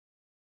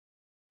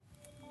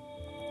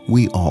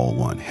We all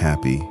want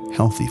happy,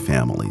 healthy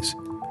families,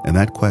 and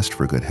that quest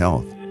for good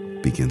health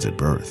begins at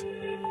birth.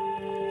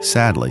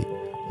 Sadly,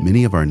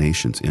 many of our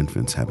nation's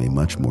infants have a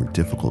much more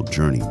difficult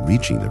journey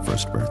reaching their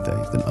first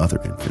birthday than other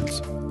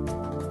infants.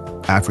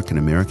 African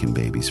American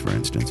babies, for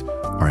instance,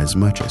 are as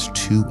much as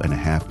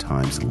 2.5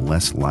 times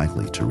less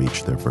likely to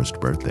reach their first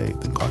birthday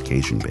than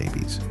Caucasian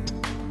babies.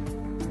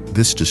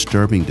 This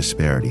disturbing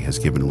disparity has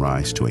given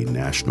rise to a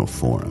national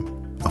forum,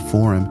 a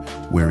forum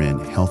wherein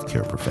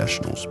healthcare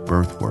professionals,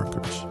 birth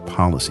workers,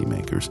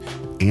 policymakers,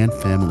 and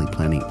family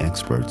planning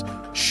experts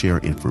share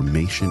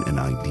information and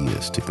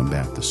ideas to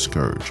combat the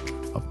scourge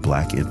of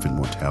Black infant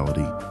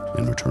mortality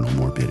and maternal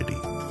morbidity.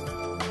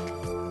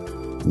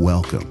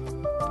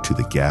 Welcome to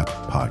the GAP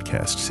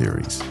podcast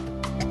series.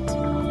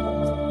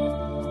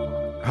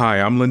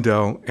 Hi, I'm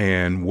Lindell,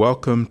 and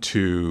welcome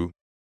to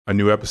a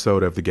new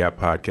episode of the GAP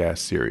podcast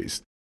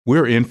series.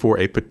 We're in for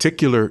a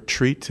particular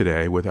treat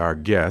today with our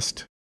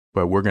guest,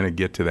 but we're going to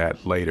get to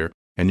that later,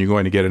 and you're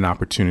going to get an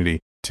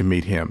opportunity to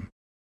meet him.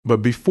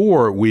 But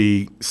before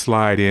we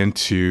slide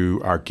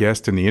into our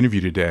guest in the interview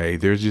today,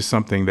 there's just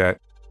something that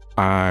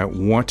I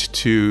want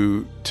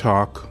to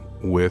talk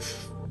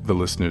with the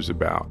listeners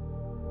about.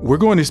 We're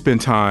going to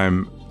spend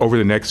time over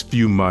the next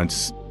few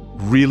months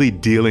really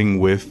dealing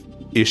with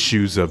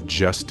issues of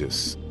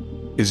justice.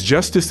 Is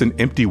justice an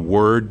empty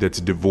word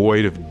that's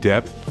devoid of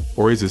depth,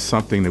 or is it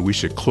something that we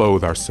should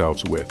clothe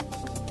ourselves with?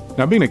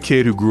 Now, being a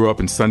kid who grew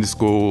up in Sunday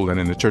school and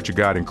in the Church of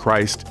God in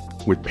Christ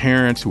with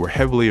parents who were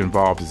heavily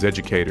involved as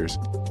educators,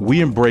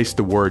 we embraced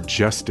the word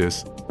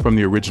justice from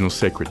the original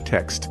sacred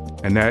text,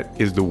 and that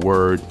is the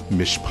word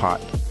mishpat.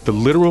 The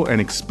literal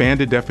and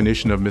expanded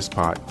definition of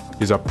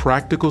mishpat is a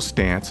practical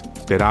stance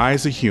that I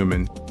as a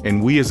human,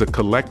 and we as a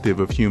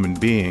collective of human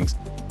beings,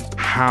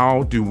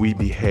 how do we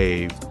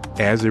behave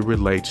as it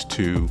relates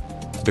to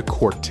the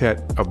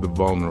quartet of the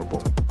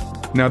vulnerable?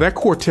 Now, that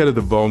quartet of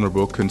the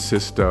vulnerable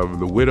consists of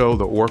the widow,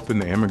 the orphan,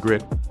 the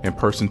immigrant, and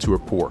persons who are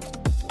poor.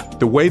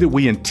 The way that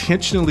we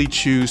intentionally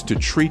choose to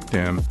treat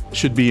them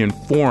should be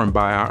informed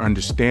by our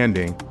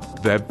understanding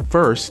that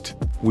first,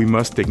 we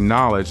must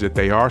acknowledge that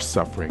they are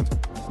suffering,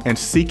 and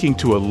seeking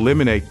to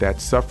eliminate that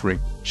suffering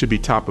should be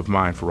top of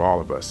mind for all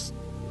of us.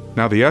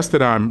 Now, the us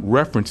that I'm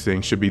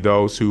referencing should be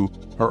those who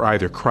are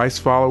either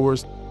Christ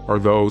followers or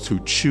those who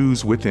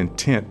choose with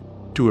intent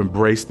to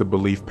embrace the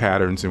belief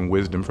patterns and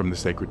wisdom from the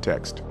sacred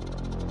text.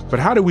 But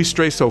how do we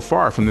stray so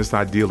far from this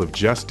ideal of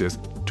justice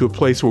to a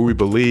place where we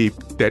believe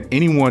that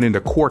anyone in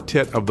the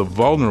quartet of the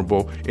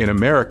vulnerable in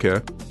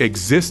America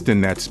exists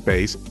in that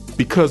space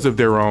because of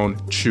their own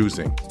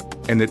choosing,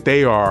 and that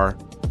they are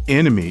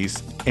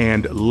enemies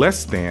and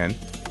less than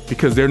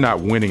because they're not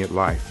winning at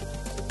life?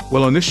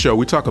 Well, on this show,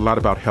 we talk a lot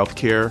about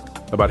healthcare,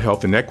 about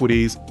health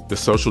inequities, the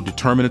social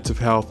determinants of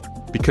health,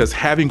 because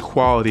having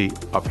quality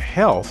of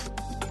health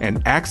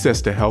and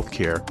access to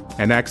healthcare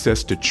and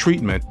access to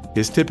treatment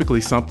is typically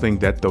something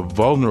that the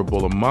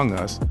vulnerable among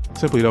us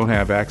simply don't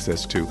have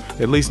access to,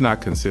 at least not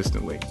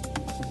consistently.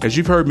 As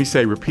you've heard me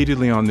say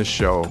repeatedly on this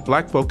show,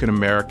 Black folk in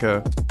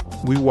America,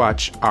 we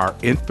watch our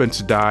infants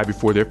die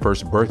before their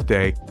first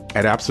birthday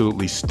at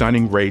absolutely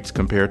stunning rates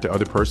compared to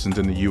other persons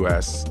in the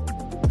U.S.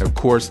 Of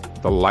course,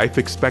 the life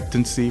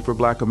expectancy for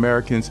Black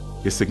Americans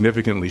is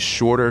significantly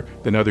shorter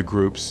than other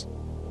groups.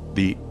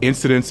 The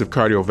incidence of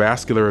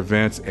cardiovascular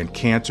events and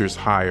cancer is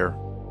higher.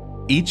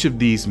 Each of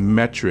these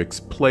metrics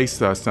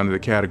place us under the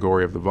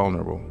category of the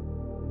vulnerable.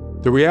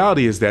 The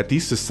reality is that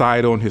these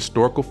societal and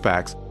historical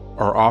facts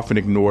are often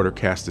ignored or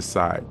cast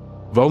aside.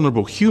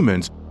 Vulnerable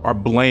humans are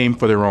blamed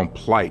for their own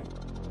plight.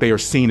 They are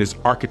seen as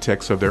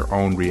architects of their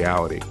own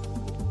reality.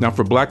 Now,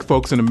 for Black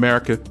folks in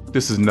America,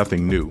 this is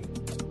nothing new.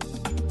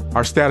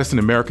 Our status in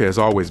America has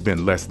always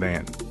been less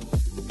than.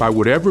 By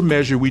whatever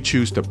measure we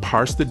choose to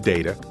parse the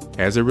data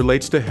as it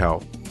relates to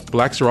health,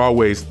 Blacks are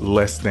always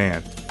less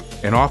than,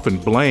 and often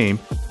blamed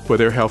for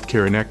their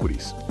healthcare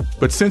inequities.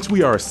 But since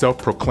we are a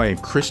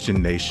self-proclaimed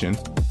Christian nation,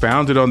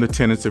 founded on the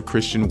tenets of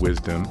Christian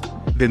wisdom,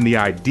 then the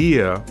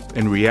idea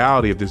and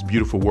reality of this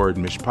beautiful word,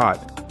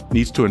 mishpat,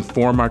 needs to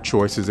inform our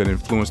choices and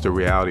influence the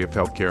reality of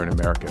healthcare in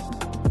America.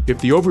 If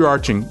the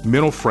overarching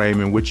mental frame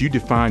in which you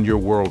define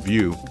your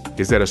worldview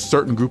is that a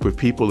certain group of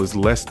people is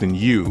less than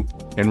you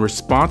and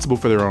responsible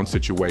for their own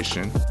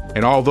situation,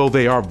 and although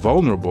they are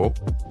vulnerable,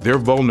 their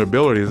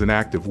vulnerability is an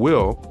act of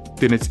will,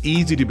 then it's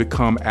easy to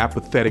become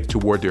apathetic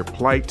toward their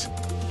plight.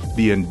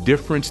 The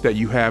indifference that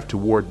you have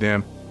toward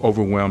them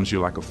overwhelms you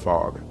like a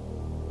fog.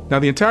 Now,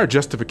 the entire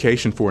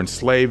justification for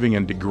enslaving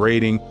and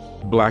degrading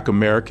Black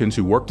Americans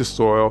who worked the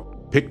soil,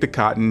 picked the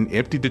cotton,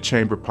 emptied the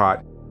chamber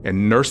pot,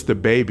 and nursed the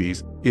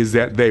babies is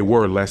that they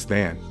were less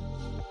than.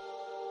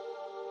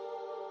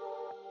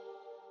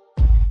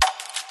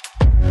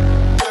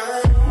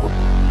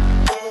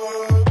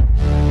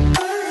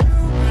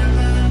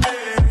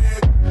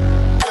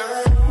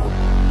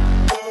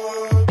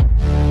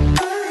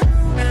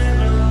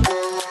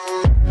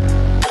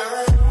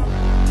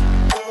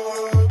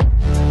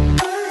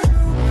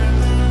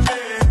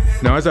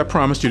 Now, as I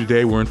promised you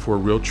today, we're in for a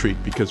real treat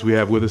because we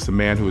have with us a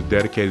man who has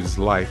dedicated his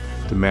life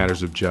to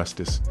matters of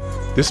justice.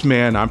 This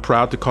man, I'm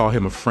proud to call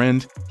him a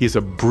friend. He's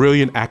a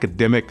brilliant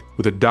academic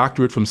with a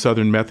doctorate from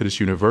Southern Methodist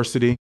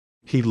University.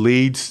 He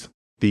leads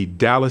the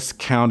Dallas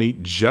County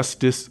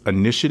Justice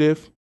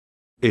Initiative,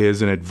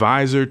 is an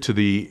advisor to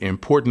the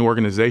important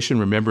organization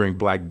Remembering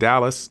Black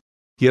Dallas.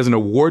 He has an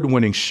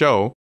award-winning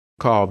show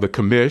called The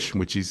Commish,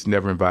 which he's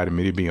never invited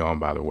me to be on,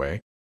 by the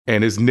way.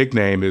 And his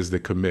nickname is The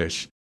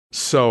Commish.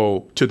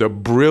 So to the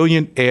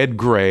brilliant Ed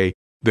Gray,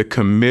 The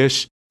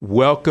Commish,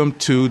 welcome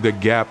to the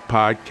Gap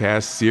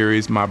podcast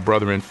series, my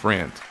brother and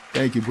friend.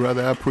 Thank you,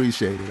 brother. I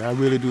appreciate it. I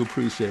really do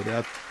appreciate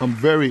it. I'm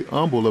very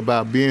humble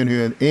about being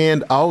here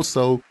and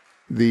also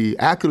the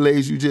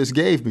accolades you just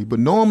gave me. But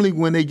normally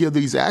when they give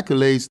these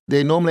accolades,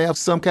 they normally have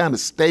some kind of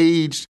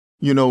staged,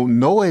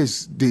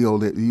 noise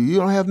deal. You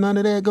don't have none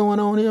of that going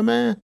on here,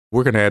 man?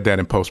 We're going to add that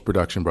in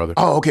post-production, brother.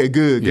 Oh, okay,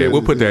 good. Yeah, good,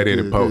 we'll put good, that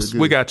in post.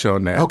 Good. We got you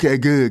on that. Okay,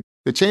 good.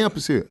 The champ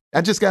is here.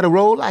 I just got to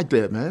roll like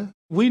that, man.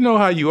 We know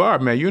how you are,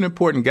 man. You're an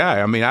important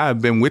guy. I mean,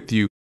 I've been with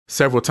you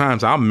several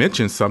times. I'll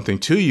mention something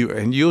to you,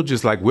 and you'll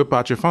just like whip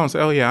out your phone and say,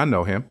 oh, yeah, I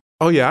know him.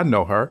 Oh, yeah, I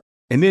know her.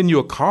 And then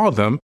you'll call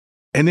them,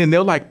 and then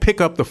they'll like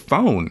pick up the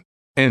phone.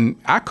 And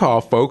I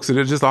call folks, and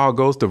it just all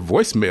goes to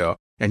voicemail.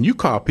 And you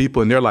call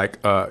people, and they're like,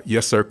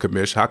 yes, sir,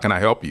 Commish, how can I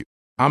help you?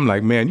 I'm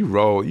like, man,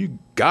 you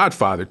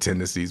Godfather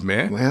tendencies,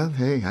 man. Well,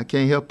 hey, I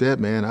can't help that,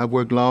 man. I've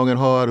worked long and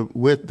hard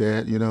with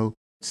that,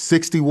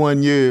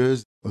 61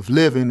 years of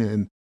living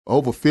and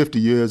over 50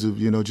 years of,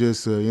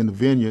 just in the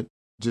vineyard,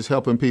 just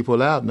helping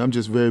people out. And I'm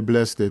just very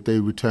blessed that they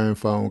return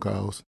phone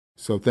calls.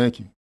 So thank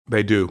you.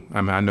 They do.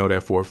 I mean, I know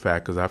that for a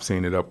fact because I've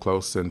seen it up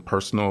close and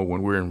personal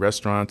when we're in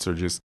restaurants or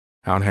just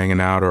out hanging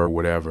out or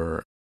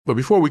whatever. But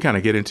before we kind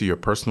of get into your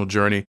personal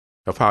journey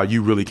of how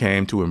you really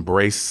came to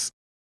embrace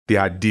the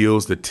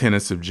ideals, the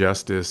tenets of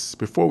justice,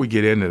 before we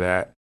get into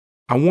that,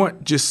 I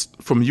want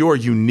just from your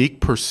unique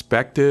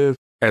perspective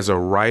as a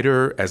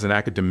writer, as an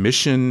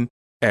academician,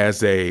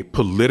 as a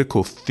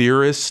political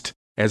theorist,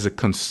 as a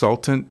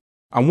consultant,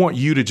 I want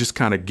you to just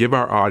kind of give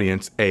our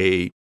audience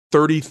a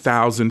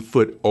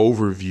 30,000-foot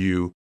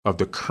overview of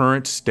the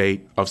current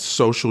state of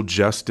social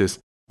justice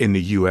in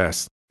the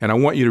U.S. And I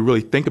want you to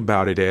really think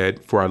about it,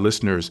 Ed, for our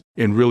listeners,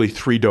 in really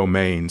three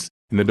domains: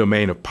 in the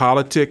domain of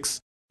politics,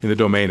 in the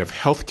domain of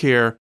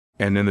healthcare,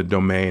 and in the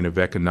domain of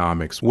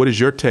economics. What is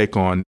your take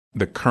on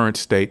the current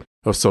state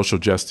of social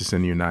justice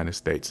in the United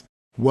States?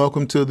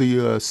 Welcome to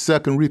the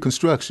second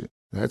Reconstruction.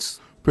 That's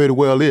pretty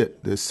well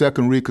it. The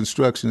second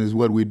Reconstruction is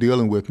what we're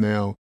dealing with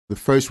now. The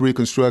first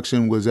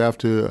Reconstruction was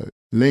after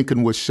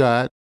Lincoln was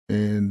shot,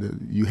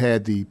 and you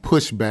had the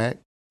pushback,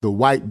 the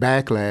white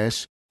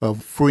backlash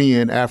of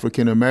freeing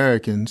African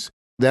Americans.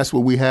 That's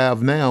what we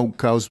have now,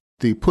 because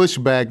the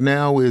pushback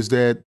now is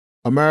that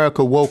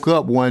America woke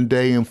up one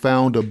day and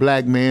found a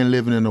black man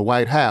living in a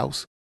White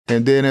House.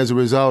 And then as a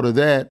result of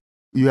that,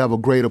 you have a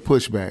greater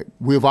pushback.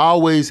 We've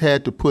always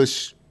had to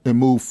push and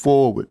move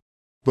forward.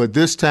 But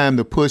this time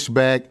the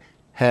pushback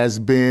has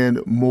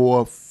been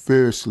more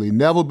fiercely.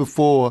 Never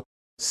before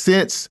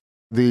since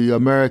the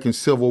American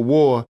Civil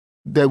War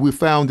that we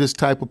found this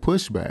type of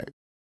pushback.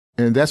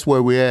 And that's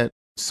where we're at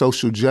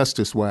social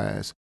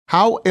justice-wise.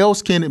 How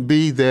else can it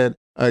be that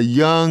a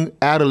young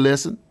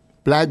adolescent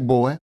black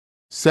boy,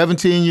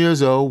 17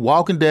 years old,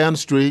 walking down the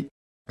street,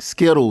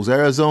 Skittles,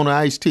 Arizona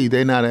iced tea,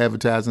 they're not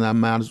advertising.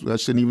 I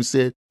shouldn't even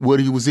say what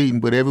he was eating,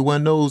 but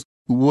everyone knows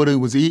what he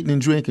was eating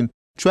and drinking,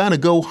 trying to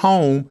go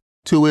home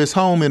to his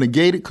home in a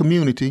gated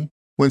community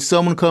when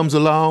someone comes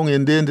along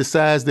and then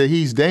decides that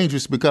he's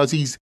dangerous because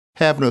he's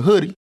having a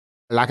hoodie,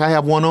 like I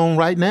have one on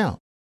right now,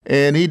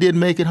 and he didn't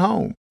make it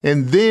home.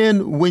 And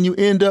then when you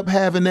end up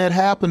having that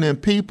happen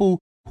and people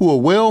who are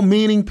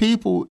well-meaning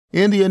people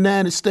in the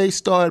United States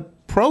start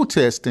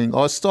protesting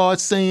or start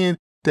saying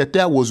that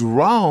that was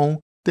wrong,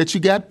 that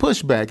you got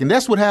pushback. And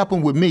that's what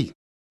happened with me.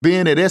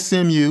 Being at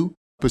SMU,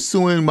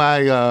 pursuing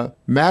my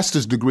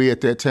master's degree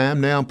at that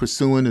time, now I'm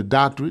pursuing a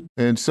doctorate.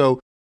 And so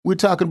we're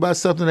talking about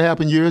something that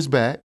happened years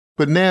back,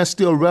 but now it's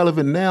still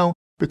relevant now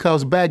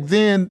because back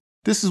then,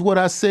 this is what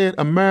I said,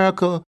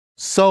 America's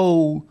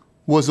soul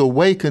was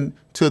awakened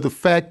to the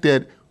fact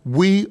that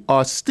we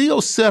are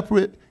still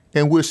separate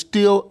and we're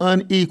still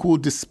unequal,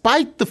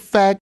 despite the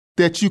fact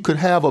that you could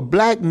have a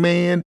black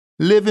man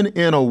living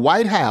in a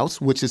White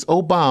House, which is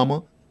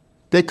Obama.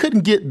 They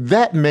couldn't get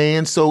that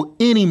man, so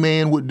any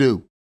man would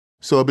do.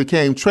 So it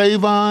became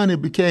Trayvon,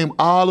 it became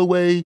all the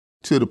way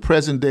to the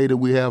present day that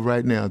we have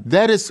right now.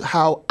 That is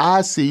how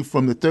I see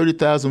from the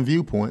 30,000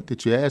 viewpoint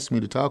that you asked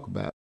me to talk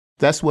about.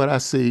 That's what I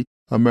see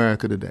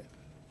America today.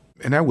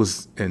 And that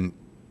was an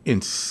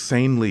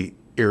insanely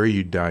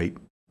erudite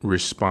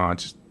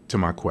response to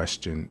my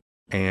question.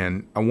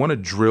 And I want to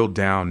drill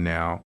down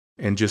now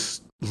and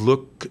just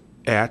look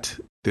at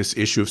this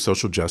issue of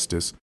social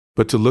justice,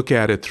 but to look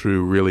at it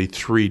through really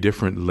three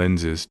different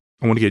lenses.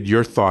 I want to get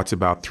your thoughts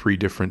about three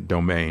different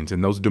domains.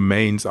 And those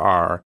domains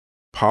are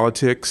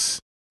politics,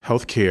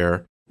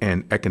 healthcare,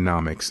 and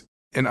economics.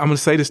 And I'm going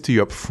to say this to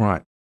you up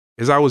front.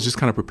 As I was just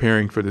kind of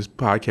preparing for this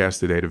podcast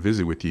today to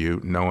visit with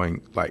you,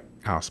 knowing like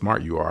how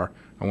smart you are,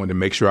 I wanted to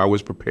make sure I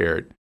was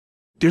prepared.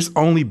 there's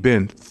only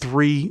been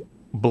 3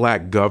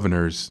 black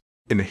governors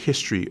in the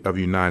history of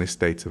the United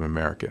States of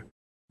America.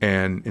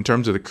 And in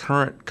terms of the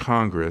current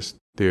Congress,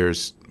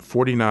 there's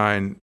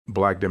 49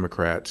 black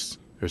Democrats,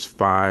 there's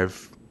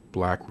 5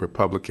 black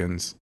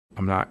Republicans.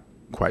 I'm not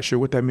quite sure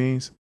what that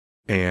means.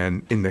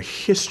 And in the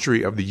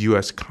history of the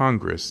U.S.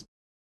 Congress,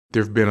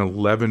 there have been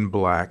 11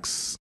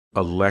 blacks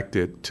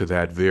elected to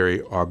that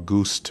very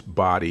august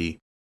body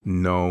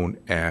known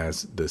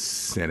as the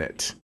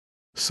Senate.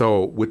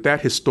 So with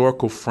that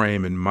historical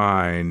frame in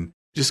mind,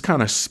 just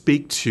kind of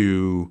speak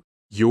to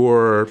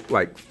your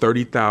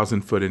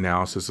 30,000 foot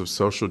analysis of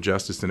social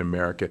justice in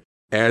America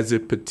as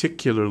it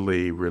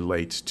particularly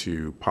relates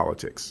to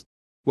politics.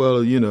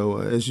 Well,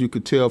 as you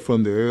could tell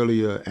from the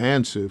earlier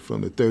answer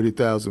from the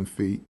 30,000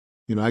 feet,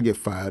 I get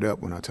fired up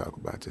when I talk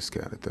about this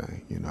kind of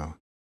thing,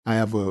 I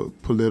have a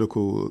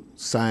political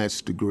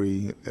science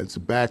degree. It's a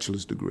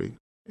bachelor's degree.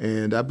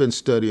 And I've been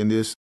studying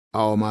this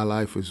all my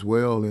life as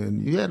well.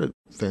 And you had a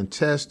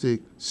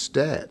fantastic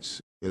stats,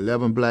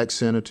 11 black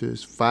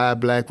senators, 5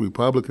 black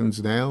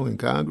Republicans now in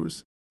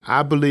Congress.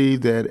 I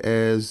believe that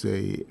as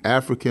an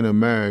African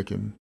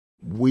American,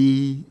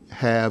 we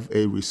have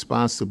a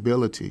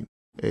responsibility,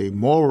 a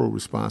moral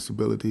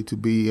responsibility to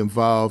be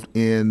involved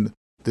in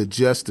the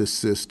justice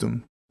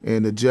system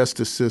and the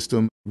justice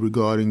system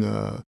regarding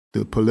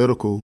the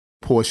political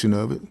portion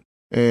of it.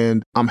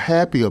 And I'm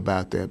happy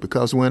about that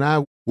because when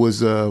I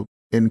was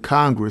in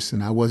Congress,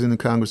 and I wasn't in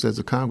Congress as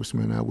a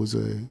congressman, I was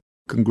a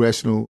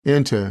congressional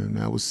intern.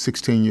 I was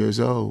 16 years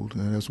old,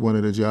 and that's one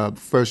of the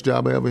first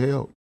job I ever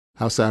held,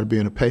 outside of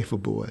being a paper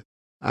boy.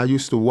 I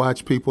used to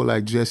watch people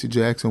like Jesse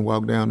Jackson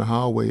walk down the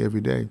hallway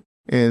every day.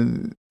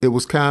 And it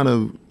was kind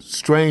of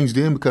strange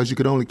then because you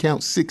could only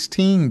count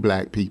 16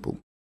 black people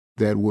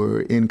that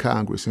were in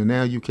Congress, and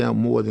now you count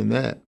more than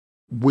that.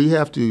 We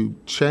have to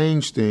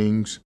change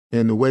things,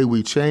 and the way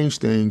we change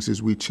things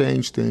is we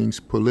change things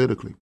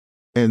politically.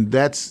 And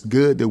that's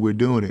good that we're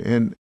doing it.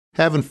 And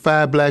having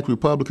 5 black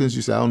Republicans,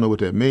 you say, I don't know what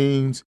that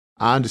means.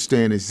 I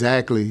understand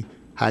exactly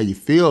how you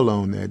feel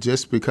on that.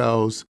 Just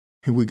because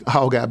we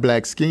all got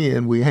black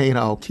skin, we ain't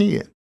all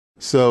kin.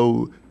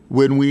 So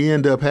when we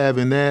end up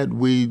having that,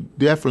 we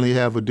definitely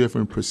have a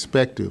different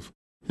perspective.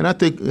 And I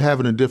think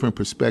having a different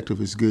perspective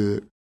is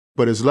good.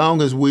 But as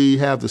long as we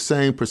have the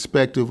same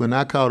perspective, and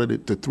I call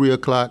it the 3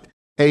 o'clock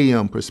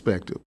a.m.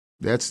 perspective.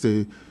 That's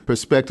the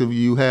perspective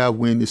you have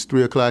when it's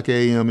 3 o'clock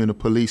a.m. and the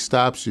police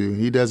stops you.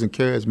 He doesn't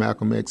care, as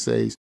Malcolm X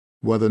says,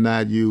 whether or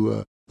not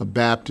you a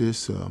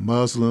Baptist, a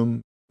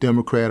Muslim,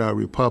 Democrat, or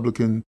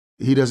Republican.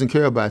 He doesn't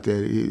care about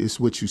that. It's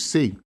what you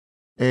see.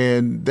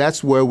 And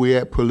that's where we're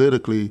at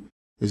politically,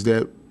 is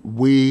that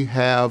we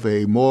have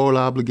a moral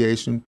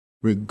obligation,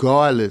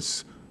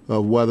 regardless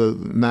of whether or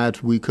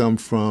not we come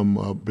from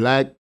a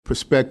black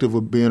perspective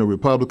of being a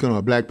Republican or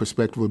a black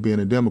perspective of being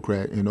a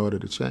Democrat, in order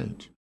to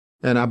change.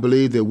 And I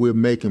believe that we're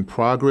making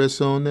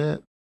progress on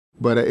that.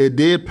 But it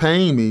did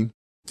pain me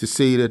to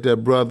see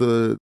that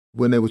brother,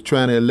 when they was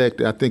trying to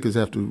elect, I think it's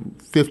after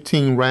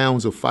 15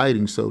 rounds of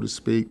fighting, so to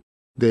speak,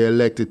 they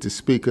elected the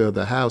Speaker of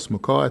the House,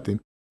 McCarthy,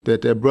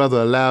 that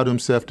brother allowed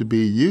himself to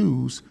be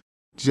used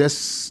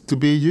just to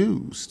be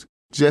used,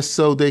 just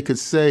so they could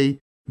say,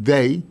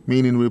 they,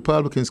 meaning the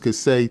Republicans, could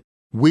say,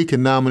 we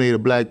can nominate a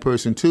black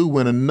person too,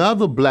 when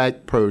another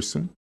black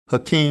person,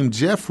 Hakeem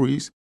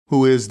Jeffries,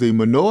 who is the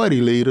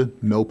minority leader,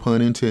 no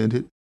pun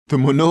intended, the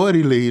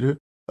minority leader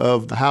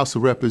of the House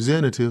of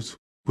Representatives,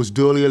 was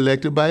duly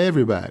elected by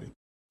everybody.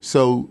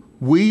 So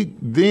we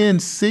then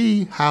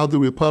see how the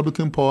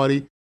Republican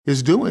Party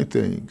is doing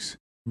things.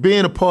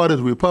 Being a part of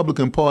the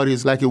Republican Party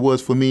is like it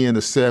was for me in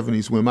the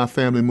 70s when my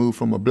family moved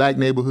from a black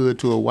neighborhood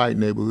to a white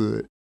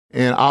neighborhood.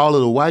 And all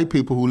of the white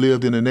people who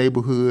lived in the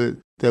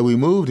neighborhood that we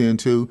moved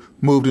into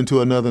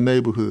another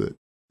neighborhood.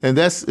 And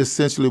that's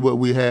essentially what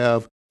we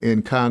have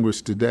in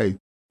Congress today.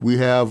 We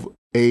have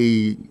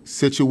a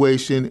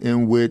situation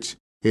in which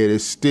it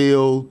is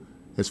still,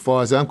 as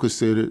far as I'm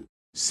considered,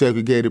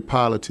 segregated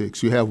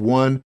politics. You have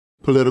one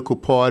political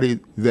party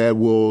that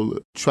will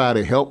try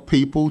to help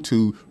people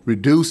to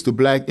reduce the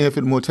black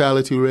infant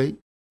mortality rate,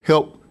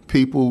 help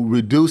people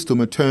reduce the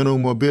maternal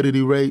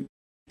morbidity rate,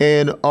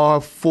 and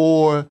are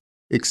for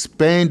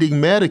expanding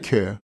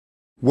Medicare,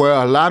 where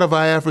a lot of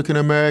our African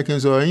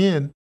Americans are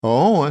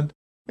on.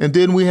 And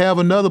then we have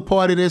another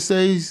party that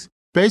says,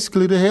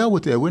 basically, to hell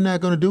with that. We're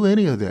not going to do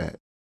any of that,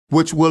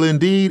 which will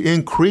indeed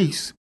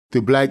increase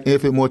the black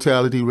infant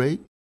mortality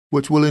rate,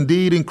 which will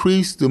indeed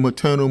increase the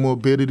maternal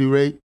morbidity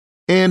rate,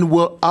 and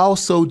will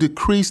also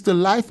decrease the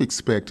life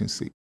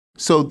expectancy.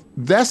 So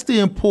that's the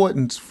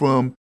importance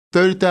from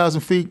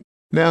 30,000 feet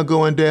now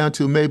going down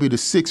to maybe the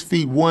 6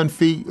 feet, 1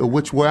 feet, of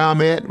which where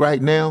I'm at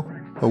right now,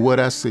 of what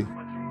I see.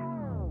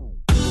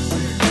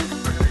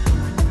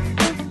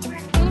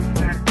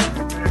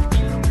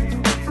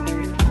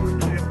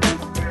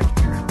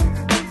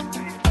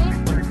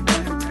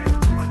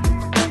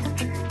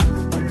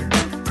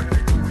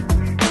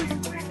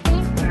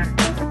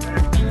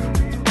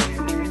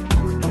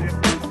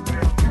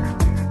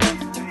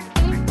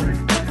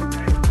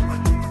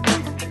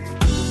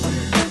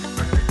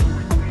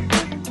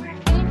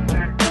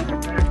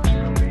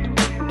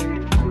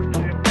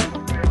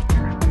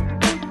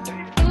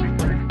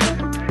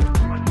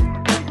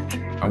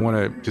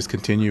 want to just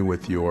continue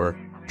with your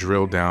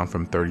drill down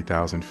from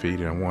 30,000 feet.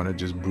 And I want to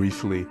just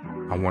briefly,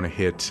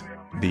 hit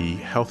the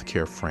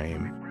healthcare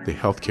frame, the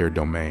healthcare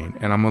domain.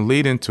 And I'm going to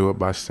lead into it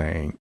by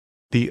saying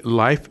the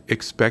life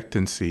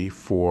expectancy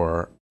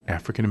for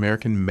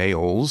African-American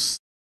males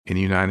in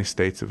the United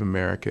States of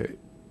America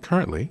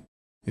currently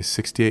is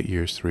 68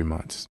 years, 3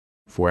 months.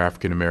 For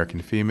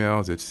African-American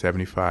females, it's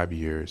 75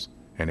 years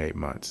and 8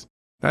 months.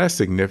 Now, that's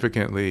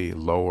significantly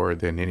lower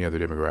than any other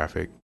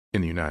demographic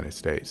in the United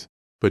States.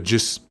 But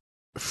just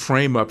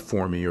frame up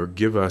for me, or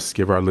give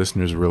our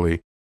listeners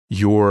really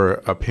your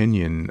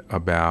opinion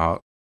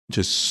about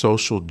just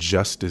social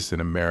justice in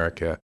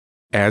America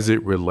as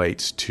it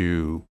relates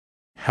to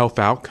health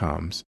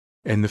outcomes,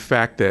 and the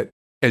fact that,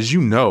 as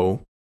you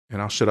know,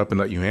 and I'll shut up and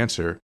let you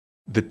answer,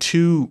 the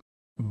two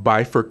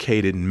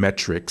bifurcated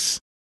metrics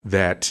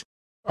that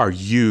are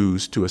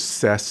used to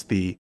assess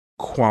the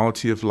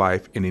quality of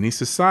life in any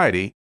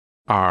society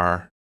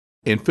are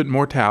infant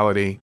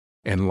mortality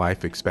and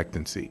life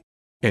expectancy.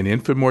 In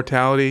infant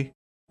mortality,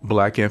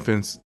 Black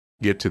infants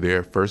get to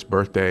their first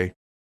birthday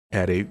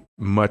at a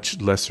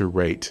much lesser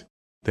rate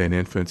than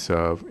infants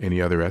of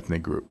any other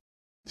ethnic group.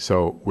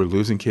 So we're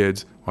losing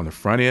kids on the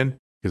front end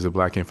because of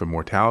Black infant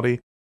mortality,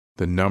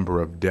 the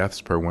number of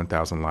deaths per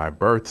 1,000 live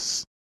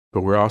births,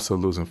 but we're also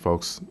losing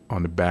folks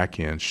on the back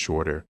end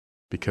shorter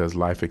because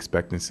life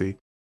expectancy,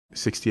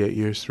 68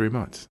 years, 3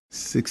 months.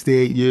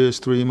 68 years,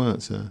 3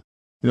 months, huh?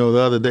 You know, the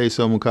other day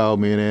someone called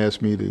me and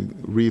asked me to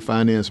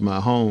refinance my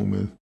home,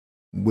 and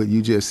what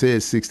you just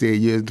said, 68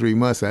 years, 3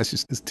 months, I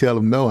should just tell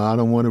them, no, I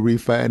don't want to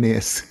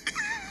refinance.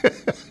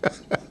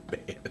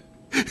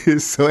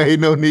 So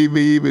ain't no need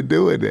me even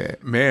doing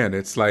that. Man,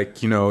 it's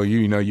like,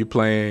 you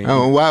playing.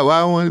 Oh, why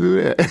I want to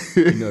do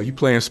that? You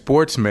playing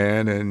sports,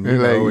 man, and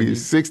you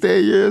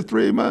 68 years,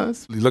 3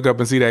 months. You look up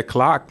and see that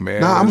clock, man.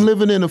 Now, I'm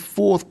living in the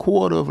fourth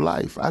quarter of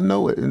life. I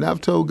know it, and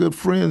I've told good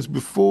friends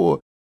before,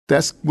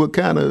 that's what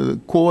kind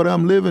of quarter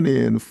I'm living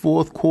in, the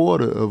fourth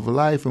quarter of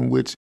life, in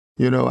which,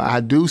 I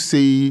do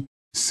see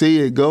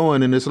it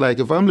going. And it's like,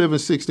 if I'm living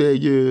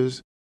 68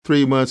 years,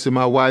 3 months, and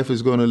my wife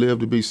is going to live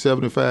to be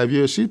 75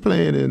 years, she's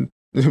playing in,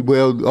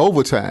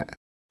 overtime.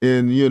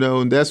 And,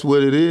 and that's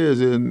what it is.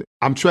 And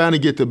I'm trying to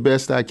get the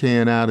best I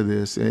can out of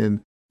this.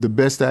 And the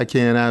best I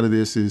can out of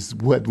this is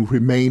what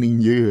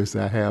remaining years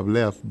I have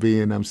left,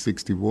 being I'm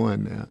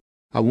 61 now.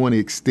 I want to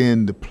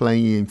extend the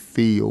playing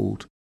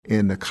field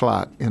and the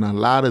clock. And a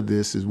lot of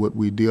this is what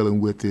we're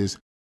dealing with, is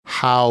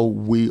how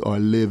we are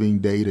living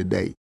day to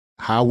day,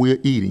 how we're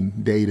eating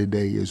day to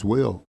day as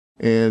well.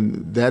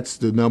 And that's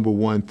the number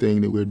one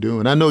thing that we're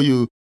doing. I know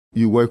you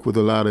work with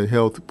a lot of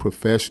health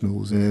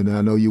professionals, and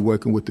I know you're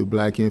working with the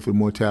Black infant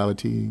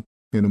mortality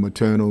and the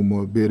maternal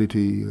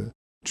morbidity,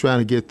 trying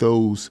to get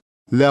those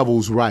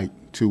levels right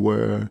to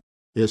where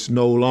it's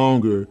no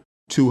longer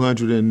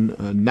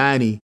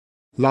 290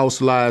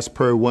 lost lives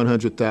per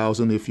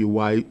 100,000 if you're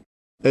white,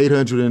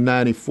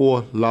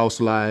 894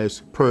 lost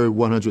lives per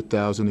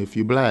 100,000 if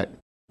you're Black.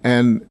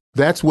 And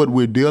that's what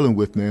we're dealing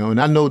with now. And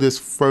I know this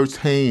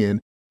firsthand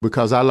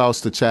because I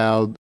lost a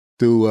child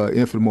through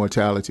infant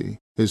mortality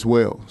as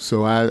well.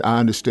 So I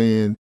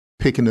understand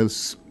picking a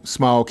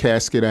small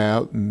casket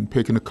out and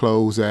picking the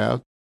clothes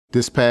out.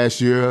 This past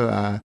year,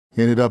 I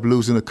ended up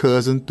losing a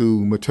cousin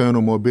through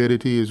maternal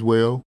morbidity as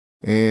well.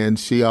 And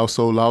she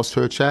also lost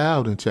her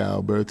child in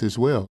childbirth as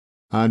well.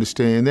 I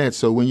understand that.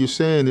 So when you're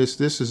saying this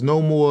is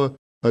no more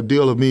a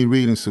deal of me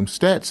reading some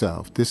stats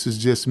off. This is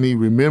just me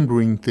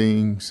remembering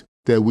things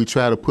that we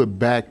try to put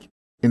back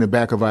in the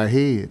back of our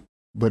head.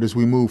 But as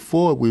we move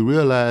forward, we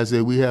realize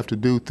that we have to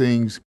do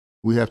things,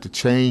 we have to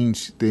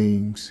change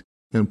things.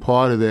 And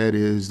part of that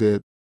is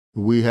that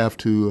we have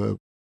to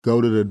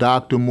go to the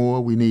doctor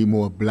more. We need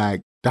more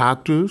Black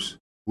doctors.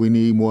 We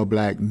need more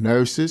Black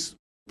nurses,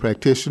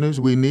 practitioners.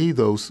 We need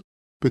those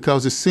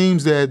because it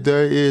seems that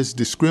there is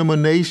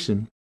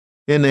discrimination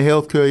in the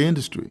healthcare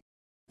industry.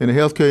 In the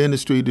healthcare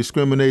industry,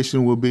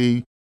 discrimination will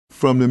be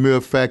from the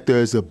mere fact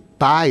there is a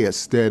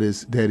bias that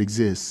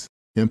exists.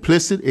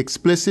 Implicit,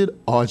 explicit,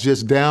 or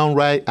just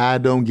downright, I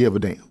don't give a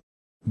damn.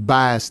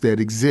 Bias that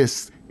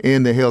exists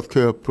in the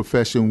healthcare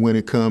profession when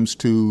it comes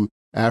to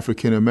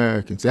African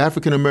Americans.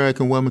 African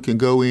American woman can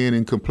go in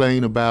and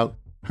complain about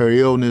her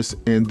illness,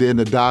 and then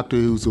the doctor,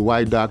 who's a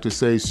white doctor,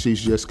 says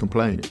she's just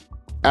complaining.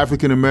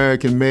 African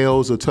American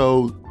males are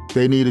told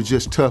they need to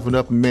just toughen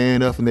up and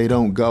man up, and they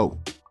don't go.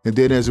 And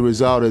then as a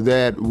result of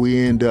that, we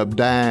end up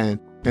dying.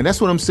 And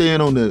that's what I'm saying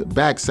on the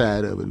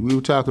backside of it. We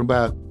were talking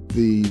about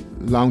the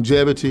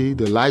longevity,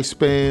 the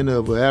lifespan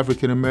of an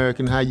African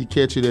American, how you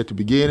catch it at the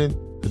beginning.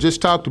 I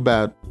just talked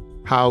about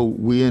how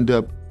we end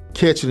up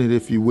catching it,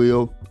 if you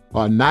will,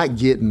 or not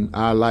getting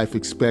our life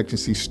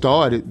expectancy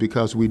started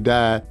because we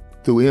die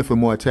through infant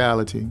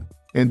mortality.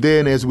 And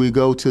then as we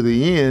go to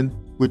the end,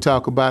 we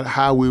talk about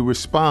how we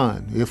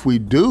respond. If we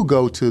do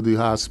go to the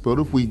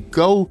hospital, if we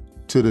go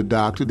to the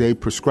doctor, they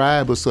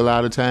prescribe us a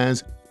lot of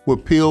times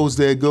with pills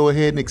that go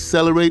ahead and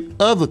accelerate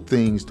other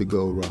things to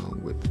go wrong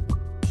with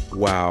it.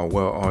 Wow.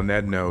 Well, on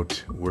that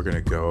note, we're going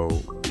to go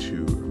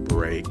to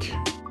break.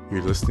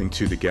 You're listening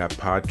to the Gap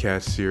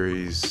podcast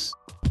series.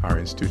 Our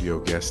in-studio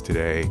guest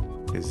today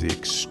is the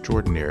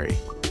extraordinary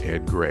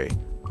Ed Gray,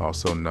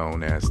 also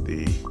known as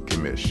the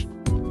Commish.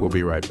 We'll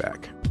be right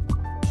back.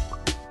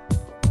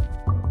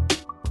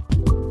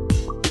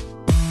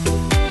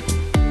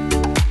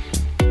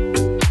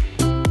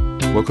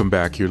 Welcome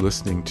back. You're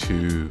listening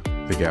to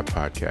the Gap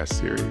podcast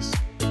series.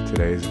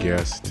 Today's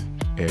guest,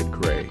 Ed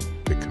Gray,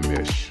 the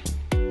Commish.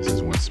 This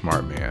is one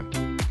smart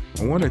man.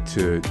 I wanted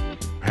to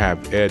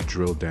have Ed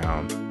drill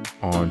down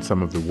on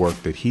some of the work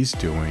that he's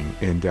doing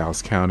in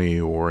Dallas County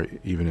or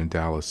even in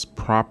Dallas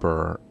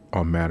proper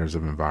on matters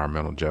of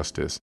environmental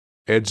justice.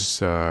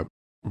 Ed's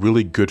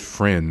really good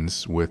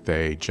friends with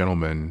a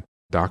gentleman,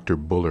 Dr.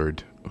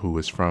 Bullard, who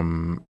is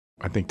from,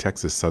 I think,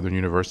 Texas Southern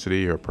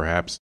University, or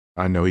perhaps,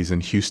 I know he's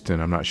in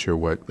Houston. I'm not sure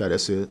what. Yeah,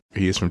 that's it.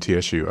 He is from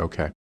TSU,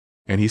 okay.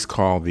 And he's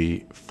called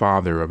the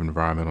father of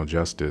environmental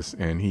justice,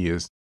 and he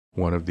is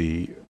one of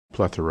the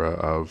plethora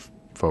of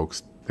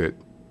folks that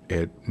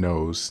Ed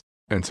knows.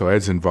 And so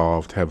Ed's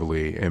involved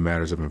heavily in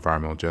matters of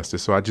environmental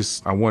justice. So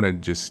I want to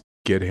just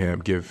give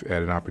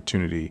Ed an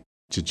opportunity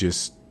to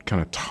just kind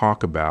of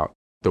talk about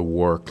the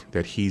work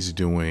that he's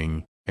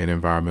doing in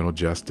environmental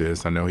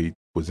justice. I know he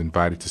was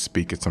invited to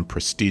speak at some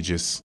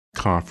prestigious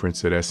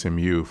conference at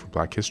SMU for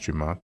Black History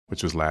Month,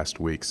 which was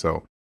last week.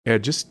 So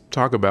Ed, just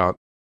talk about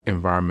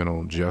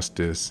environmental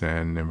justice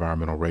and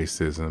environmental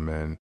racism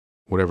and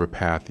whatever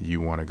path you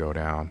want to go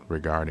down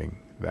regarding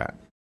that.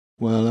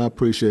 Well, I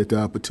appreciate the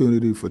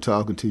opportunity for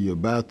talking to you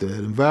about that.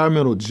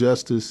 Environmental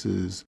justice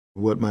is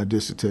what my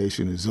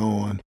dissertation is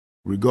on,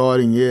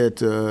 regarding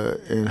it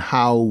and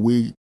how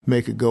we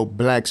make it go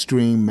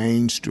blackstream,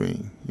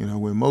 mainstream. You know,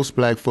 when most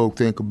black folk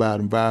think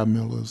about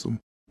environmentalism,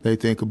 they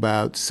think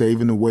about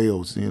saving the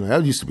whales. You know,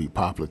 that used to be a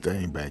popular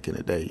thing back in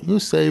the day. You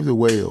save the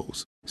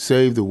whales,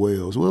 save the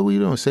whales. What are you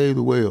doing? Save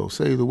the whales,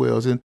 save the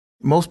whales. And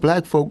most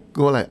black folk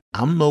go like,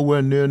 I'm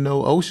nowhere near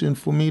no ocean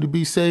for me to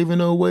be saving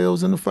no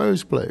whales in the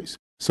first place.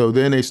 So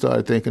then they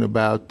started thinking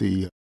about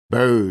the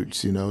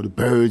birds, you know, the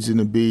birds and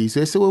the bees.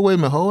 They said, well, wait a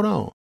minute, hold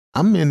on.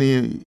 I'm in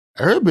the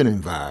urban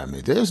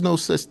environment. There's no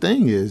such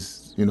thing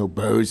as, you know,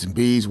 birds and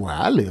bees where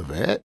I live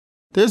at.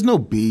 There's no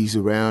bees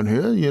around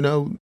here, you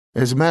know.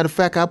 As a matter of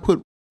fact, I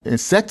put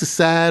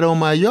insecticide on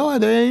my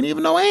yard. There ain't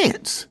even no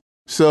ants.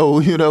 So,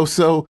 you know,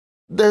 so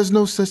there's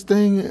no such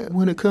thing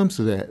when it comes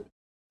to that.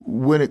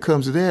 When it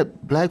comes to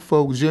that, black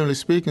folks, generally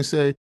speaking,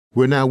 say,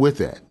 we're not with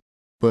that.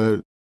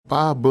 But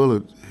Bob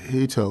Bullard,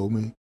 he told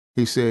me,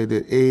 he said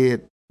that,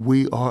 Ed,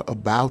 we are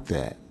about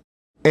that.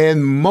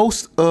 And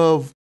most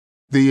of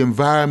the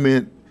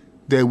environment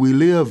that we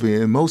live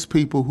in, most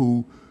people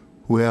who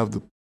have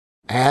the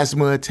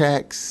asthma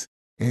attacks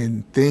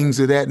and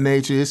things of that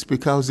nature, it's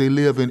because they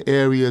live in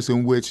areas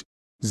in which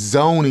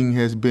zoning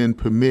has been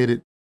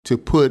permitted to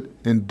put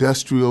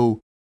industrial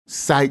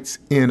sites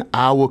in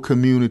our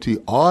community,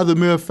 or the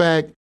mere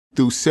fact,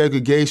 through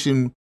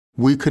segregation,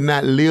 we could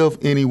not live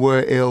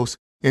anywhere else,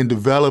 and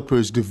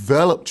developers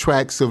develop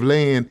tracts of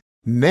land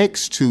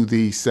next to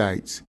these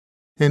sites,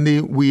 and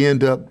then we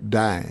end up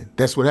dying.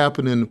 That's what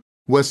happened in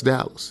West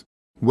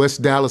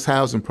Dallas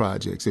housing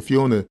projects. If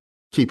you're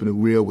keeping it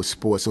real with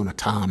sports, on the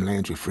Tom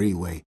Landry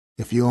Freeway,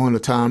 if you're on the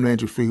Tom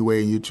Landry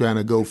Freeway and you're trying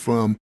to go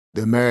from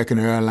the American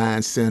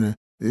Airlines Center,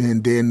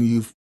 and then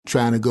you're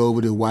trying to go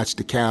over to watch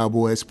the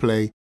Cowboys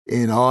play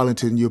in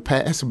Arlington, you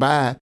pass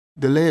by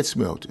the lead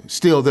smelter,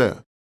 still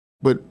there.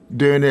 But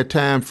during that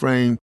time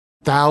frame,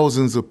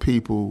 thousands of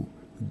people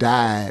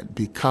died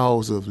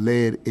because of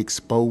lead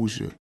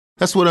exposure.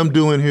 That's what I'm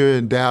doing here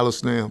in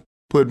Dallas now,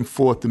 putting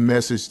forth the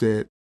message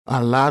that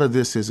a lot of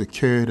this has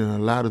occurred and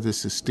a lot of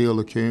this is still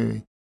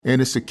occurring.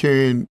 And it's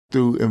occurring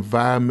through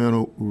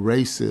environmental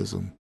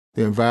racism.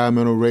 The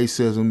environmental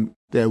racism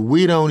that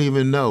we don't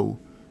even know,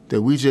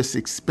 that we just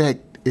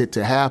expect it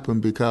to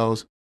happen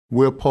because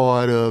we're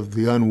part of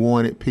the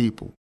unwanted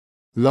people.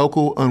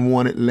 Local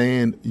unwanted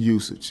land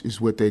usage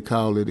is what they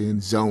call it in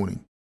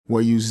zoning,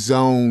 where you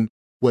zone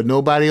what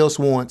nobody else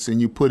wants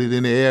and you put it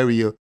in an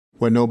area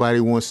where nobody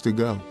wants to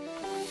go.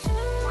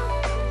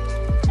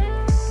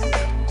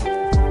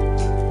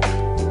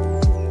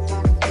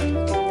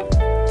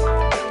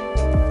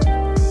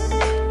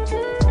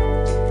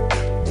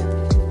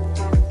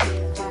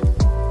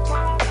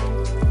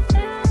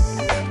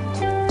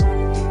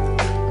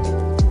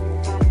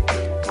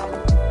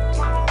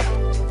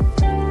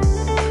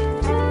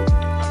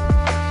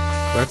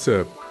 That's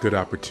a good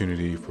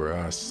opportunity for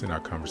us in our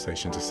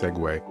conversation to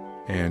segue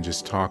and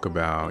just talk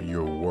about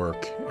your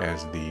work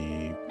as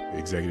the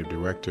executive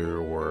director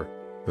or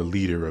the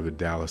leader of the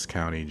Dallas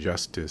County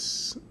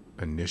Justice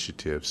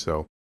Initiative.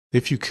 So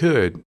if you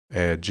could,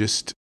 Ed,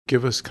 just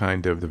give us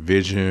kind of the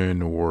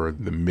vision or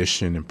the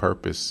mission and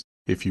purpose,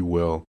 if you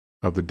will,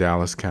 of the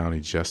Dallas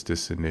County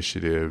Justice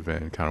Initiative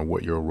and kind of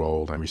what your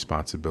role and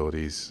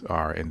responsibilities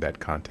are in that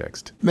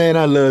context. Man,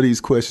 I love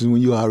these questions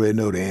when you already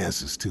know the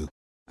answers to.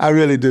 I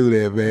really do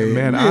that, man.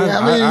 Man,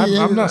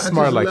 I'm not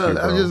smart like you,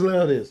 bro. I just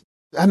love this.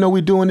 I know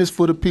we're doing this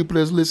for the people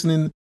that's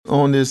listening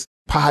on this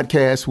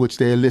podcast, which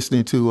they're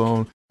listening to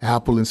on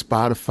Apple and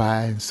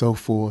Spotify and so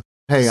forth.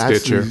 Hey,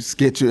 Stitcher.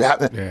 Stitcher.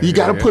 Yeah, You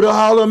got to put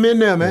all of them in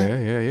there,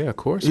 man. Yeah, of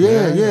course,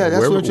 Yeah, man. yeah.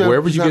 That's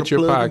wherever you get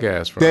your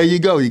podcast from. There you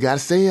go. You got to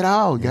say it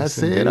all. You got to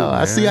say it all.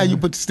 Man. I see how you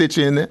put the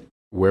Stitcher in there.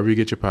 Wherever you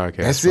get your podcast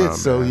That's from. That's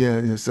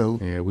it. So,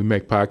 man. Yeah, we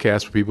make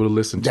podcasts for people to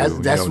listen to.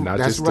 Not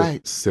just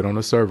right. to sit on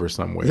a server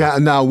somewhere. Yeah,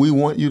 now we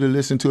want you to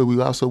listen to it.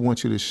 We also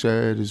want you to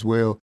share it as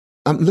well.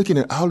 I'm looking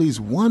at all these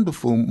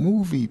wonderful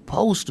movie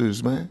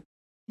posters, man.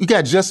 You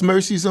got Just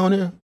Mercies on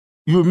there?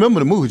 You remember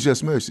the movie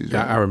Just Mercies,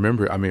 right? Yeah, I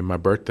remember. I mean, my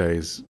birthday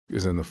is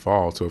in the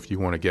fall, so if you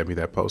want to get me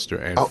that poster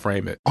and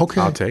frame it,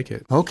 okay. I'll take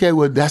it. Okay,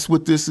 well, that's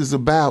what this is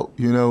about.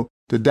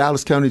 The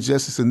Dallas County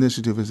Justice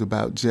Initiative is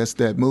about just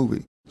that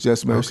movie,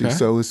 Just Mercy. Okay.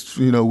 So it's,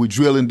 we're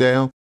drilling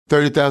down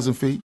 30,000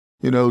 feet.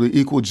 The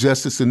Equal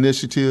Justice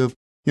Initiative,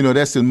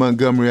 that's in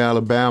Montgomery,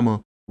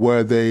 Alabama,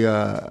 where they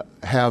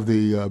have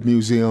the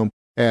museum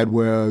at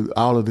where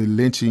all of the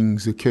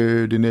lynchings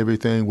occurred and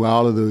everything, where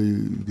all of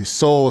the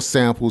soil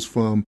samples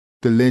from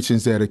the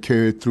lynchings that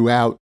occurred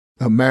throughout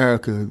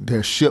America,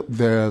 they're shipped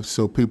there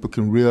so people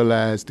can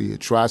realize the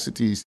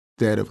atrocities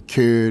that have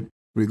occurred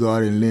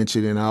regarding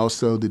lynching, and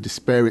also the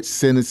disparate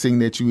sentencing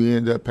that you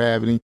end up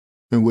having,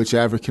 in which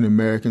African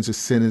Americans are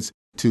sentenced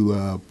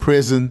to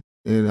prison,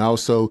 and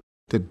also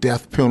the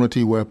death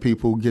penalty, where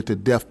people get the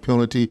death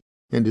penalty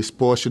in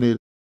disproportionate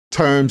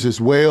terms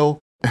as well.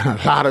 And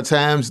a lot of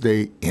times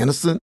they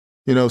innocent,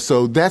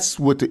 so that's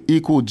what the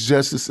Equal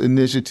Justice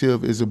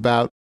Initiative is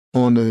about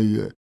on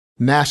the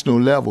national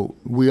level.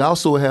 We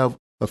also have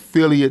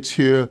affiliates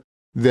here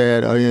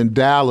that are in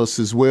Dallas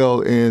as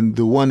well, and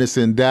the one that's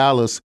in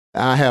Dallas,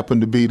 I happen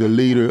to be the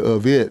leader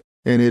of it,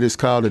 and it is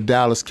called the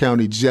Dallas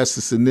County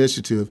Justice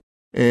Initiative,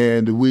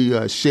 and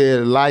we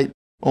shed light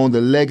on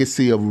the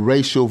legacy of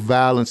racial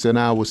violence in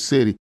our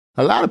city.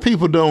 A lot of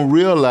people don't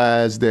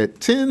realize that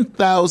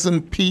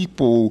 10,000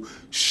 people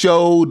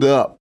showed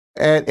up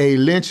at a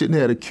lynching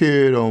that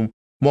occurred on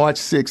March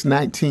 6,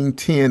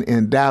 1910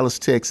 in Dallas,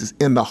 Texas,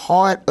 in the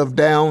heart of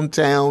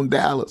downtown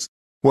Dallas,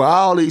 where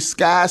all these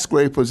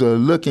skyscrapers are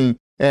looking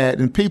at,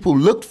 and people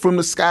looked from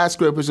the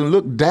skyscrapers and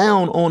looked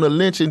down on a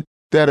lynching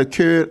that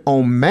occurred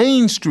on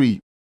Main Street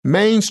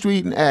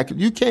in Akron.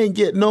 You can't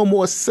get no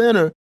more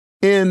center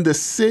in the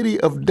city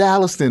of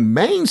Dallas than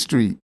Main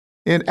Street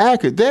in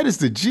Akron. That is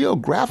the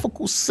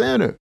geographical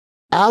center.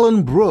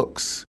 Alan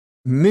Brooks,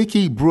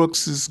 Nikki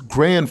Brooks's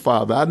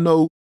grandfather. I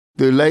know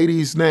the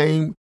lady's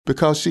name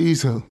because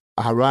she's,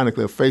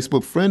 ironically, a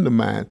Facebook friend of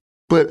mine.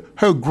 But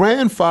her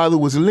grandfather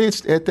was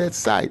lynched at that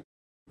site.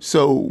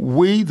 So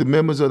we, the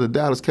members of the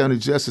Dallas County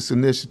Justice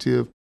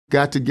Initiative,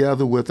 got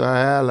together with our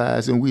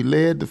allies, and we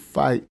led the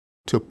fight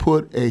to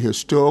put a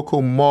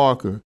historical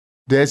marker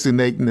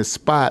designating the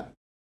spot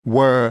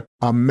where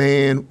a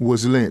man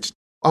was lynched.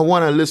 I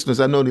want our listeners,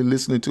 I know they're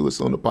listening to us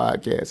on the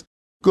podcast,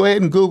 go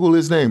ahead and Google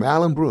his name,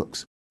 Alan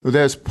Brooks.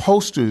 There's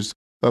posters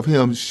of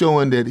him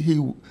showing that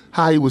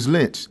how he was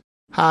lynched,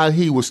 how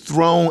he was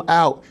thrown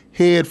out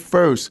head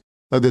first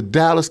of the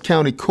Dallas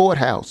County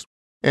Courthouse,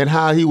 and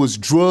how he was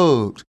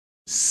drugged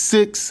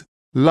 6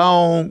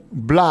 long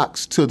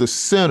blocks to the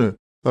center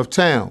of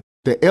town.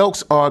 The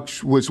Elks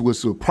Arch, which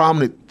was a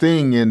prominent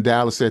thing in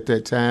Dallas at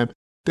that time,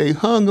 they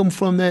hung him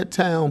from that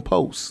town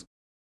post,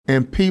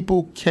 and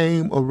people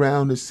came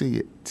around to see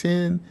it.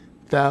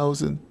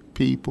 10,000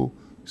 people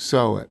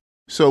saw it.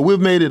 So we've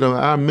made it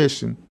our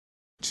mission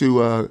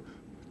to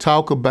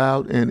talk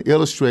about and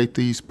illustrate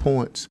these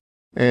points,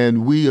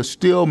 and we are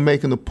still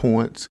making the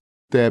points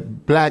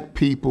that black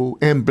people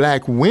and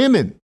black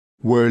women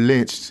were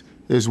lynched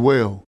as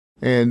well.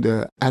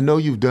 And I know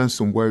you've done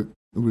some work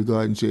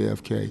regarding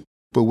JFK,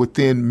 but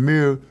within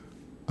mere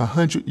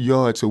 100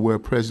 yards of where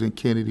President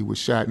Kennedy was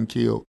shot and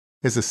killed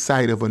is a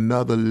site of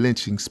another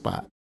lynching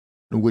spot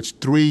in which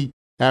 3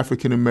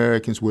 African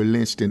Americans were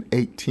lynched in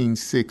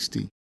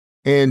 1860.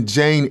 And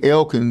Jane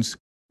Elkins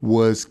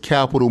was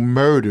capital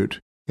murdered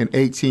in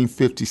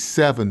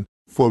 1857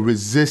 for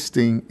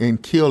resisting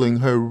and killing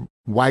her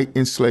white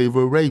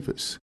enslaver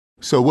rapists.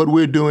 So what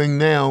we're doing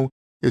now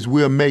is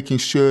we're making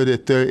sure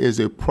that there is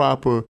a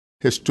proper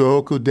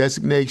historical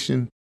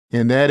designation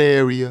in that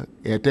area,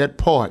 at that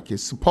park.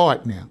 It's a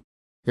park now.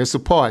 It's a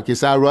park.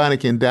 It's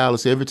ironic in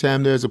Dallas, every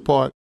time there's a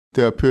park,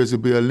 there appears to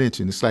be a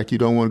lynching. It's like you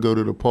don't want to go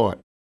to the park,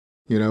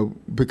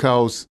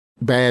 because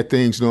bad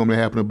things normally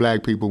happen to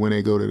black people when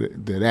they go to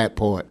that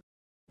park.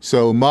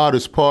 So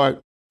Martyrs Park,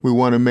 we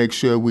want to make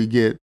sure we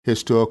get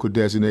historical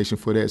designation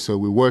for that. So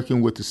we're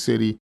working with the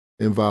city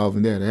involved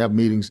in that. I have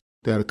meetings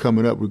that are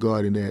coming up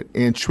regarding that.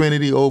 And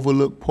Trinity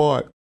Overlook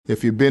Park,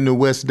 if you've been to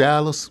West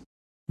Dallas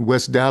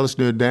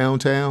near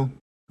downtown,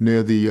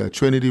 near the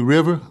Trinity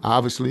River,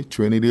 obviously,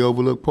 Trinity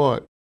Overlook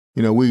Park.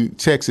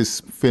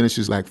 Texas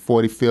finishes like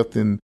 45th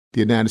in the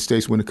United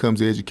States when it comes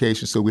to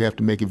education, so we have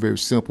to make it very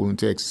simple in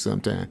Texas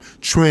sometimes.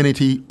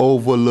 Trinity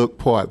Overlook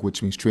Park,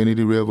 which means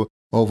Trinity River,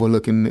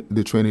 overlooking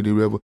the Trinity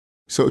River.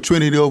 So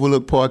Trinity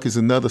Overlook Park is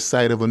another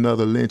site of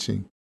another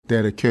lynching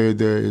that occurred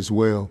there as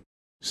well.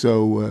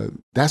 So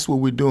that's what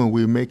we're doing.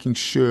 We're making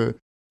sure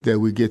that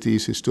we get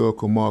these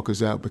historical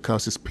markers out,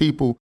 because it's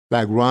people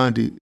like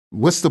Rondi.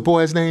 What's the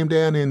boy's name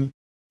down in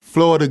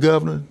Florida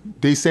Governor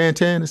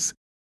DeSantis.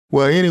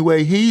 Well,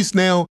 anyway, he's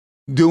now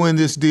doing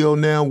this deal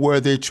now where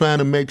they're trying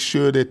to make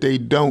sure that they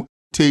don't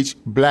teach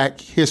black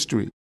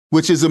history,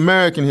 which is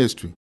American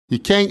history. You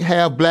can't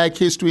have black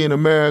history in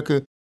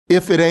America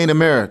if it ain't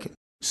American.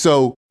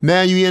 So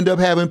now you end up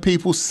having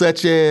people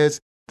such as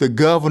the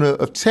governor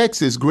of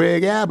Texas,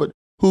 Greg Abbott,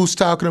 who's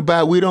talking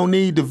about we don't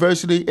need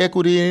diversity,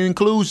 equity, and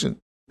inclusion.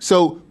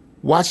 So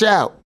watch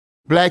out.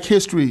 Black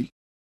history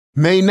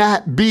may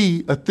not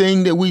be a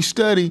thing that we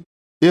study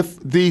if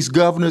these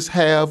governors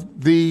have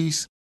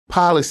these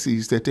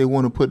policies that they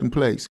want to put in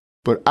place.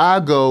 But our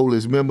goal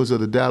as members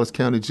of the Dallas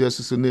County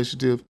Justice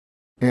Initiative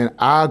and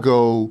our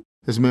goal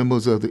as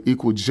members of the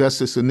Equal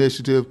Justice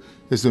Initiative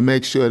is to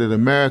make sure that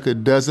America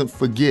doesn't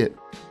forget,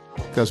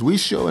 because we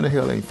sure in the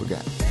hell ain't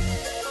forgotten.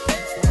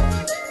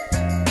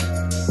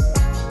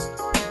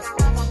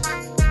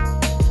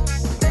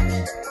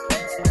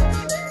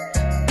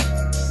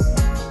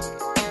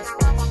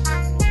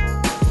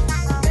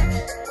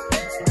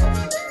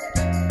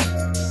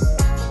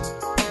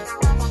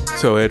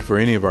 So, Ed, for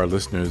any of our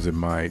listeners that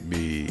might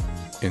be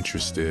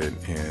interested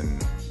in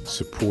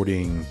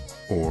supporting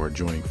or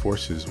joining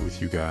forces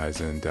with you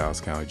guys in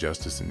Dallas County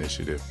Justice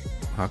Initiative,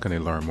 how can they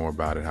learn more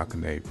about it? How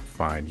can they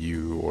find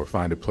you or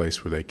find a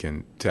place where they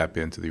can tap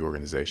into the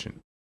organization?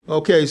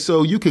 Okay,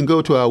 so you can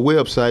go to our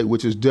website,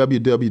 which is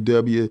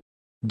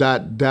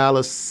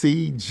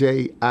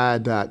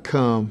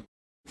www.dallascji.com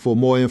for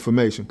more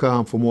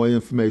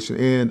information.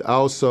 And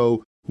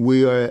also,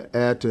 we are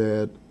at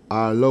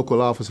our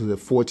local offices at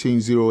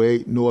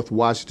 1408 North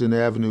Washington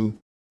Avenue,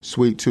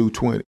 Suite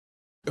 220.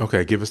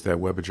 Okay, give us that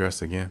web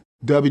address again.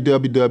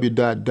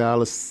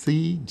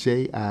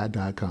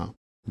 www.dallascji.com.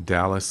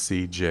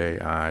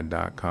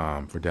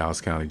 DallasCJI.com for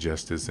Dallas County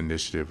Justice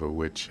Initiative, of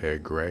which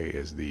Ed Gray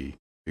is the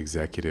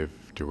executive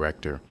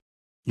director.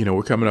 You know,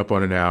 we're coming up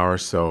on an hour,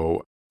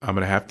 so I'm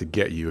going to have to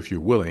get you, if you're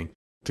willing,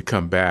 to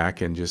come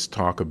back and just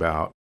talk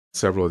about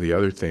several of the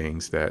other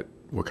things that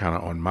were kind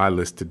of on my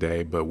list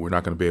today, but we're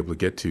not going to be able to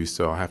get to,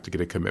 so I'll have to get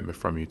a commitment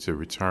from you to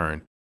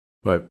return.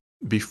 But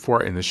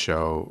before in the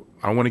show,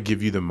 I want to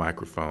give you the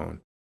microphone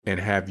and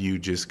have you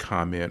just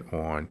comment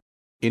on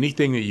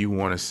anything that you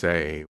want to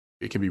say.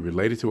 It can be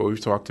related to what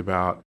we've talked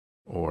about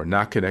or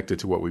not connected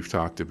to what we've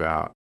talked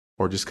about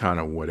or just kind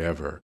of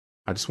whatever.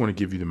 I just want to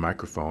give you the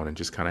microphone and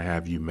just kind of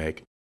have you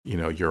make,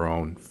 your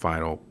own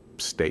final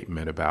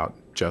statement about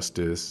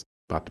justice,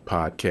 about the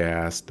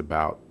podcast,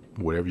 about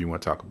whatever you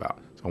want to talk about.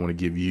 So I want to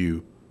give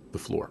you the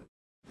floor.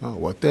 Oh,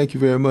 well, thank you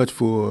very much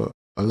for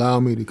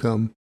allowing me to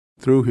come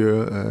through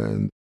here.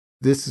 And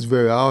this is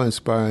very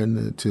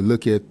awe-inspiring to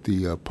look at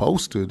the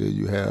poster that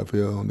you have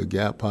here on the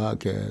GAP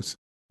podcast.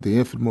 The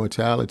infant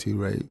mortality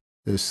rate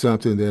is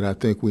something that I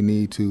think we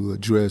need to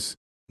address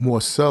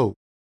more so.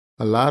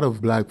 A lot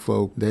of black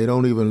folk, they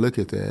don't even look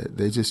at that.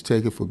 They just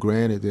take it for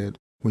granted that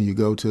when you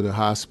go to the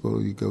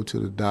hospital, you go to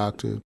the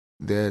doctor,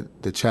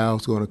 that the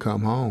child's going to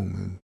come home.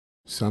 And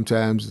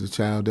sometimes the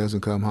child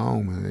doesn't come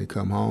home, and they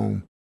come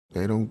home,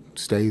 they don't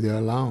stay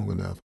there long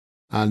enough.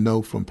 I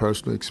know from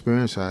personal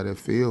experience how that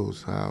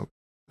feels, how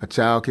a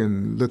child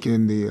can look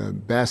in the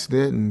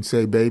bassinet and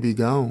say, baby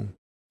gone.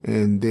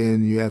 And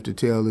then you have to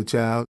tell the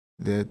child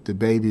that the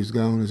baby's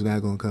gone, it's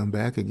not going to come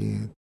back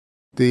again.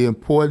 The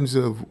importance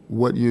of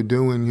what you're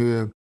doing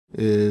here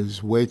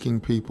is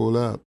waking people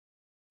up.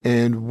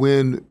 And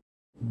when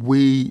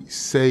we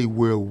say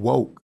we're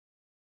woke,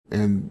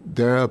 and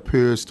there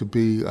appears to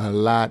be a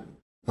lot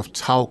of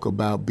talk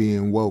about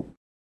being woke,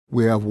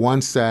 we have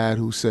one side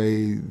who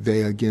say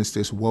they're against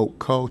this woke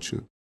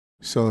culture.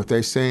 So if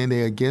they're saying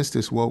they're against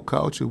this woke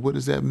culture, what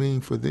does that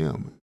mean for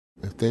them?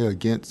 If they're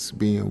against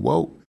being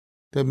woke,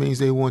 that means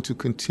they want to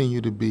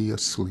continue to be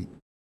asleep.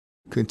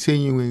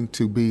 Continuing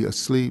to be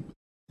asleep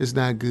is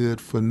not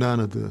good for none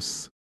of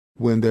us.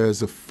 When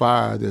there's a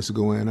fire that's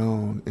going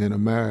on in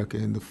America,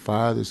 and the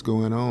fire that's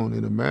going on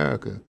in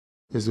America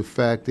is the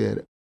fact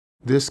that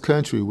this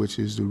country, which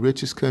is the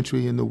richest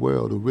country in the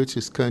world, the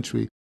richest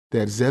country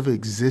that has ever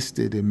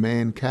existed in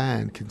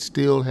mankind, can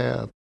still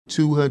have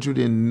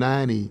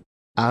 290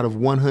 out of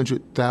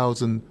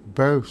 100,000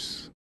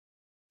 births.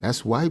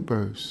 That's white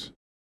births.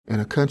 In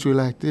a country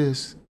like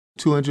this,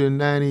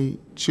 290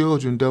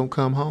 children don't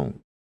come home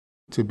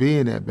to be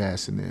in that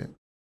bassinet.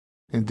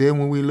 And then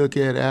when we look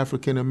at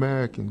African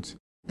Americans,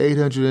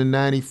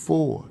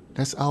 894,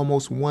 that's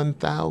almost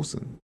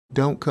 1,000,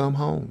 don't come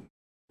home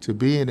to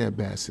be in that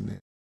bassinet.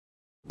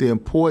 The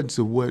importance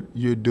of what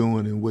you're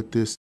doing and with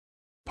this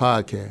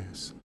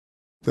podcast,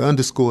 the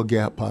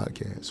 _GAP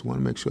podcast. I want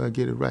to make sure I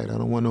get it right. I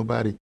don't want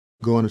nobody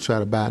going to try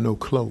to buy no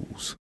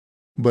clothes.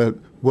 But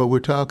what we're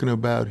talking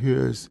about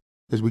here is,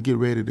 as we get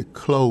ready to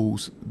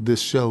close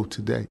this show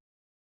today,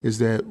 is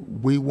that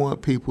we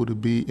want people to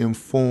be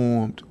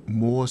informed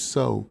more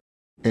so.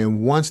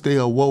 And once they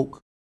are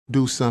woke,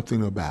 do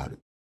something about it.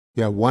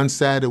 You have one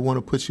side that want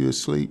to put you to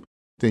sleep.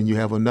 Then you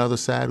have another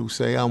side who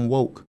say, I'm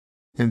woke.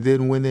 And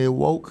then when they're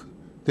woke,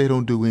 they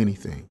don't do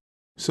anything.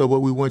 So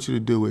what we want you to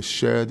do is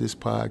share this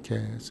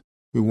podcast.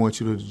 We want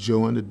you to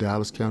join the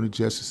Dallas County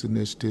Justice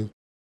Initiative.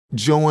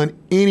 join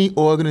any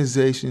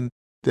organization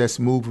that's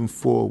moving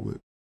forward.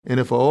 And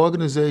if an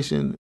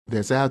organization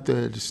that's out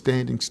there that's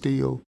standing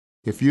still,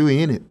 if you're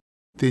in it,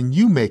 then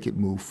you make it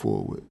move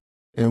forward.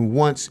 And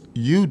once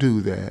you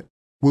do that,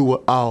 we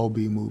will all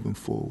be moving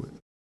forward.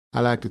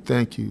 I'd like to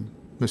thank you,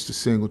 Mr.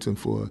 Singleton,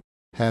 for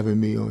having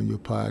me on your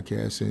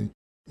podcast. And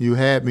you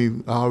had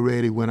me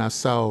already when I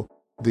saw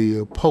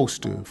the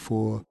poster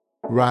for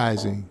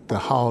Rising, the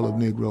Hall of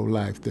Negro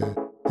Life there.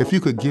 If you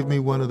could give me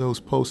one of those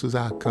posters,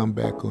 I'll come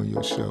back on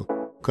your show,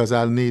 because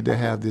I need to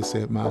have this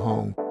at my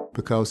home,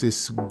 because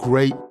it's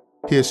great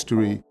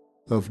history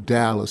of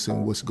Dallas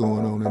and what's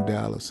going on in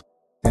Dallas.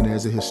 And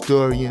as a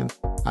historian,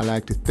 I'd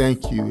like to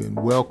thank you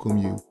and welcome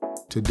you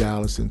to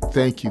Dallas, and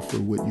thank you for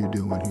what you're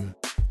doing here.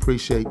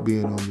 Appreciate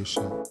being on your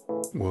show.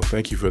 Well,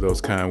 thank you for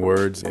those kind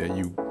words. And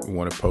you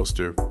want a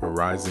poster for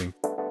Rising.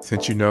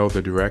 Since you know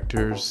the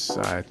directors,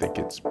 I think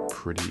it's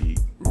pretty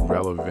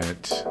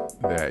relevant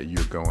that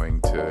you're going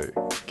to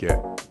get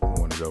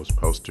one of those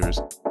posters.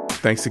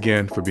 Thanks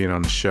again for being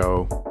on the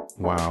show.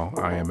 Wow,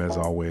 I am, as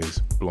always,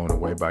 blown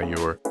away by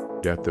your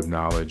depth of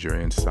knowledge, your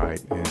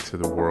insight into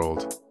the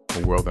world,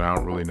 a world that I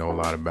don't really know a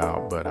lot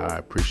about, but I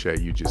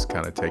appreciate you just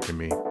kind of taking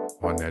me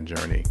on that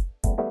journey.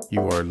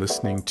 You are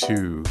listening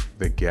to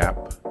the Gap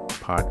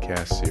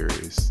podcast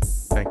series.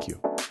 Thank you.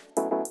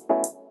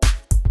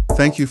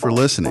 Thank you for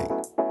listening.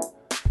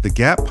 The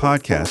Gap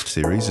podcast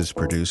series is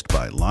produced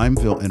by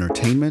Limeville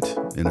Entertainment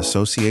in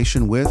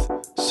association with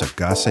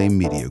Sagase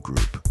Media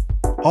Group.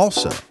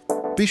 Also,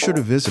 be sure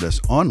to visit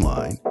us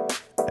online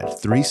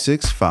at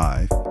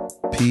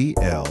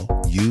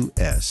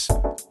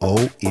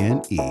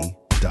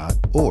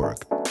 365plusone.org.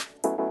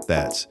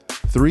 That's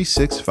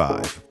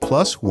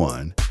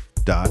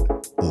 365+1.org.